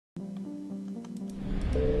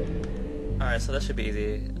Alright, so that should be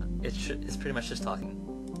easy. It's pretty much just talking.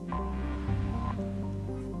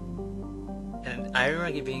 And I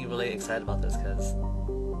remember being really excited about this because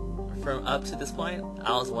from up to this point,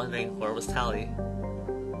 I was wondering where was Tali.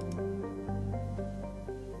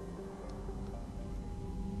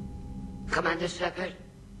 Commander Shepard,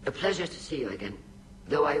 a pleasure to see you again,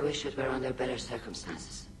 though I wish it were under better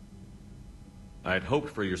circumstances. I had hoped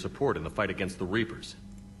for your support in the fight against the Reapers.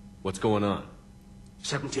 What's going on?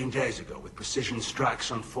 17 days ago, with precision strikes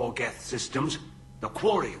on 4 Geth systems, the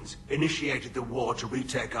Quarians initiated the war to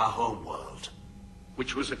retake our homeworld.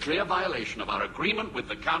 Which was a clear violation of our agreement with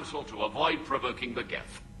the Council to avoid provoking the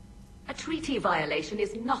Geth. A treaty violation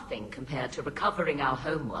is nothing compared to recovering our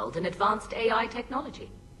homeworld and advanced AI technology.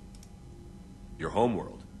 Your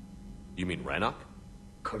homeworld? You mean Rannoch?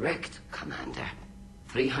 Correct, Commander.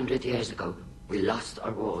 300 years ago, we lost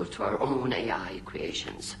our world to our own AI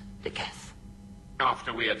creations, the Geth.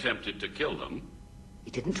 After we attempted to kill them?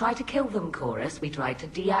 We didn't try to kill them, Chorus. We tried to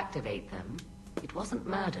deactivate them. It wasn't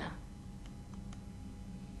murder.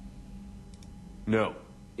 No,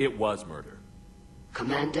 it was murder.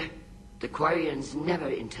 Commander, the Quarians never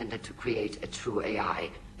intended to create a true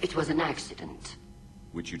AI. It was an accident.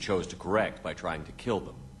 Which you chose to correct by trying to kill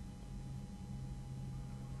them.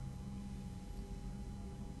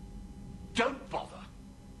 Don't bother.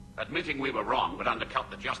 Admitting we were wrong would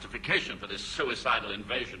undercut the justification for this suicidal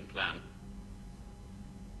invasion plan.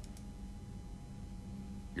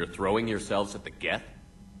 You're throwing yourselves at the Geth?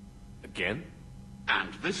 Again?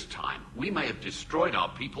 And this time, we may have destroyed our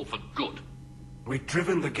people for good. We'd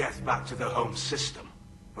driven the Geth back to their home system,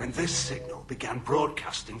 when this signal began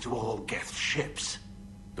broadcasting to all Geth ships.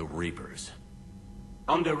 The Reapers.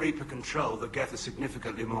 Under Reaper control, the Geth are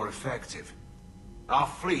significantly more effective. Our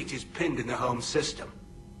fleet is pinned in the home system.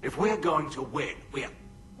 If we're going to win,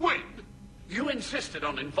 Win? You insisted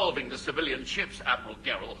on involving the civilian ships, Admiral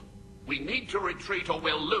Gerrel. We need to retreat or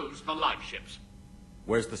we'll lose the live ships.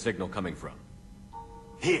 Where's the signal coming from?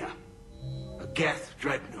 Here. A Geth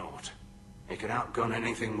dreadnought. It can outgun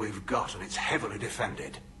anything we've got, and it's heavily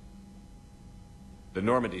defended. The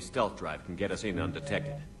Normandy stealth drive can get us in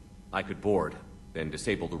undetected. I could board, then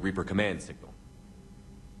disable the Reaper command signal.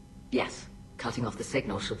 Yes, cutting off the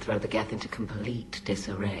signal should throw the Geth into complete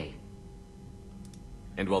disarray.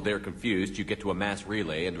 And while they're confused, you get to a mass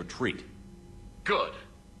relay and retreat. Good.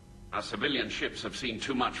 Our civilian ships have seen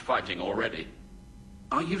too much fighting already.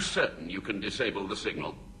 Are you certain you can disable the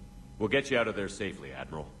signal? We'll get you out of there safely,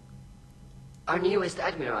 Admiral. Our newest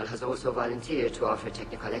Admiral has also volunteered to offer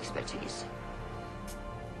technical expertise.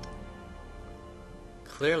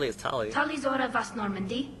 Clearly it's Tali. Tali Zora Vas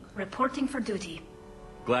Normandy, reporting for duty.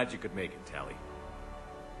 Glad you could make it, Tali.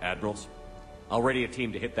 Admirals, I'll ready a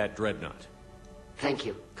team to hit that dreadnought. Thank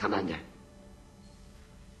you, Commander.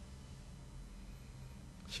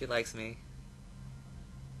 She likes me.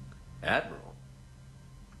 Admiral?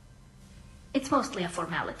 It's mostly a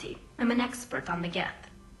formality. I'm an expert on the Geth.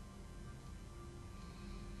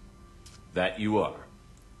 That you are.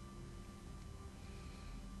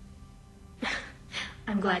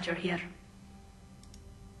 I'm glad you're here.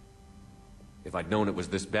 If I'd known it was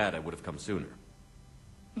this bad, I would have come sooner.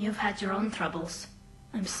 You've had your own troubles.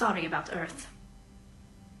 I'm sorry about Earth.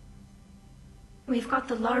 We've got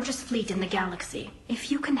the largest fleet in the galaxy.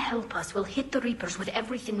 If you can help us, we'll hit the Reapers with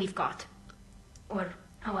everything we've got. Or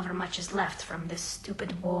however much is left from this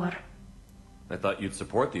stupid war. I thought you'd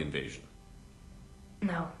support the invasion.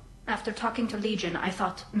 No. After talking to Legion, I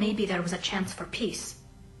thought maybe there was a chance for peace.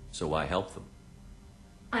 So why help them?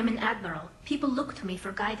 I'm an admiral. People look to me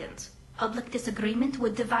for guidance. Public disagreement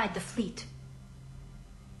would divide the fleet.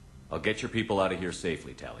 I'll get your people out of here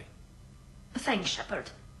safely, Tali. Thanks, Shepard.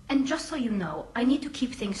 And just so you know, I need to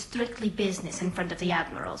keep things strictly business in front of the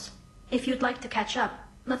admirals. If you'd like to catch up,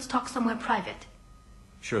 let's talk somewhere private.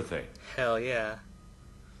 Sure thing. Hell yeah.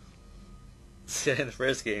 In the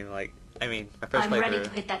first game, my first I'm ready playthrough. to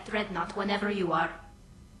hit that dreadnought whenever you are.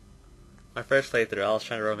 My first playthrough, I was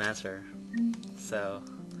trying to romance her. So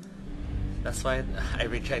that's why I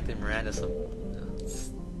rejected Miranda.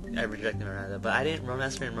 But I didn't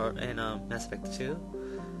romance her in Mass Effect 2,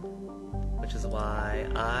 which is why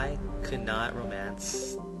I could not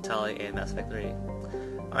romance Tali in Mass Effect 3.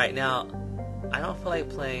 Alright, now, I don't feel like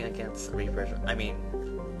playing against Reapers,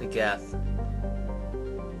 the Geth,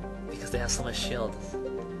 because they have so much shield.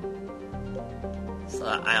 So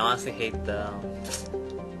I honestly hate the...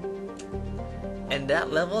 And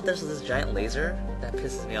that level, there's this giant laser that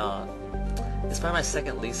pisses me off. It's probably my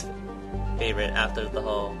second least favorite after the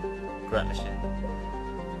whole Grunt mission.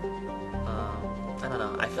 I don't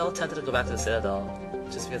know. I feel tempted to go back to the Citadel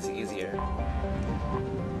just because it's easier.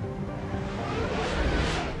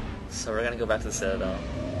 So we're gonna go back to the Citadel.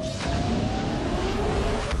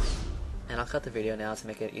 And I'll cut the video now to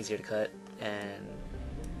make it easier to cut and,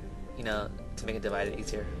 you know, to make it divided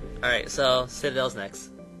easier. Alright, so Citadel's next.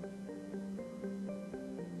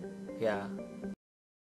 Yeah.